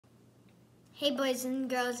Hey boys and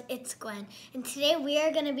girls, it's Gwen, and today we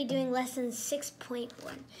are going to be doing lesson 6.1.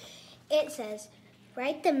 It says,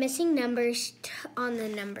 write the missing numbers on the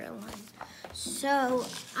number line. So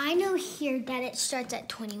I know here that it starts at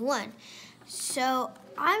 21. So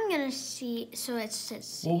I'm going to see, so it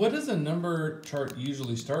says... Well, what does a number chart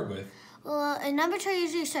usually start with? Well, a number chart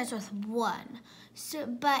usually starts with 1. So,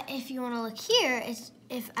 but if you want to look here, it's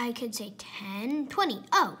if I could say 10, 20.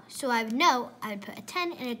 Oh, so I would know I would put a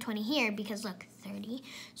 10 and a 20 here because look, 30.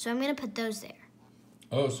 So I'm going to put those there.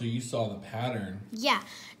 Oh, so you saw the pattern. Yeah.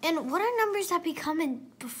 And what are numbers that become in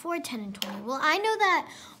before 10 and 20? Well, I know that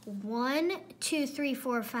 1, 2, 3,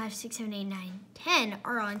 4, 5, 6, 7, 8, 9, 10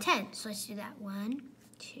 are on 10. So let's do that. 1,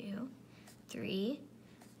 2, 3,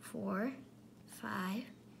 4, 5,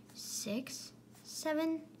 6,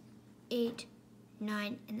 7, 8,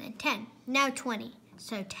 9, and then 10. Now 20.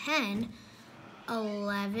 So 10,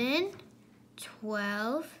 11,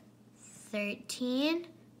 12, 13,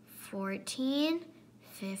 14,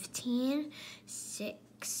 15,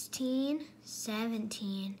 16,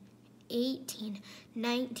 17, 18,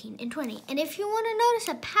 19, and 20. And if you want to notice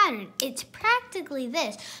a pattern, it's practically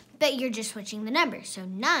this, but you're just switching the numbers. So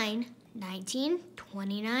 9, 19,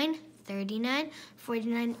 29, 39,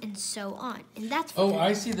 49, and so on. And that's Oh,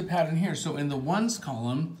 I see the pattern here. So in the ones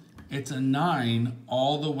column, it's a 9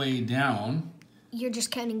 all the way down. You're just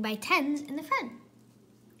counting by tens in the front.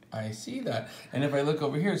 I see that. And if I look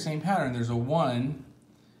over here, same pattern. There's a 1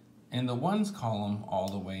 in the ones column all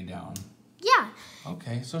the way down. Yeah.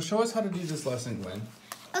 Okay, so show us how to do this lesson, Gwen.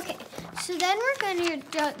 Okay, so then we're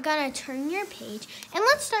gonna turn your page, and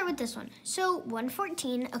let's start with this one. So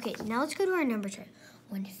 114. Okay, now let's go to our number chart.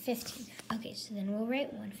 115. Okay, so then we'll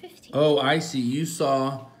write 115. Oh, I see. You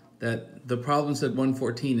saw that the problem said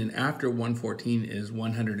 114, and after 114 is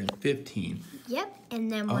 115. Yep, and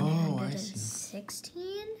then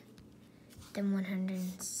 116, then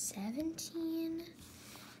 117,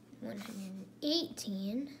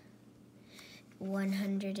 118,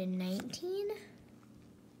 119,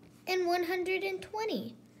 and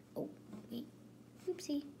 120. Oh, wait,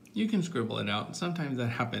 oopsie. You can scribble it out. Sometimes that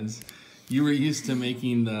happens. You were used to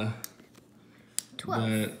making the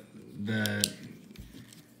 12. the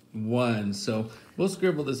 1. So we'll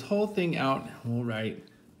scribble this whole thing out. We'll write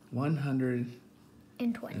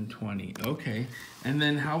 120. Okay. And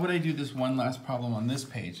then how would I do this one last problem on this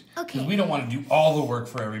page? Okay. Because we don't want to do all the work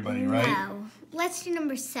for everybody, right? No. Let's do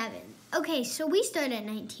number 7. Okay, so we start at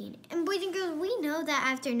 19. And boys and girls, we know that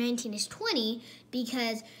after 19 is 20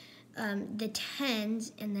 because the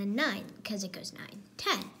 10s and then 9, because it goes 9,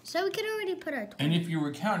 10. So we could already put our 20. And if you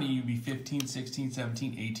were counting, you'd be 15, 16,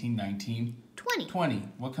 17, 18, 19, 20. 20.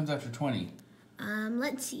 What comes after 20?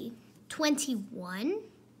 Let's see. 21,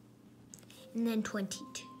 and then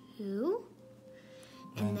 22,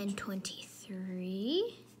 and then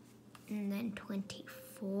 23, and then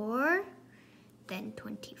 24, then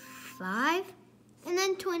 25, and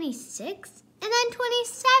then 26, and then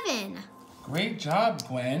 27. Great job,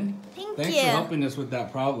 Gwen. Thanks for helping us with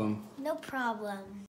that problem. No problem.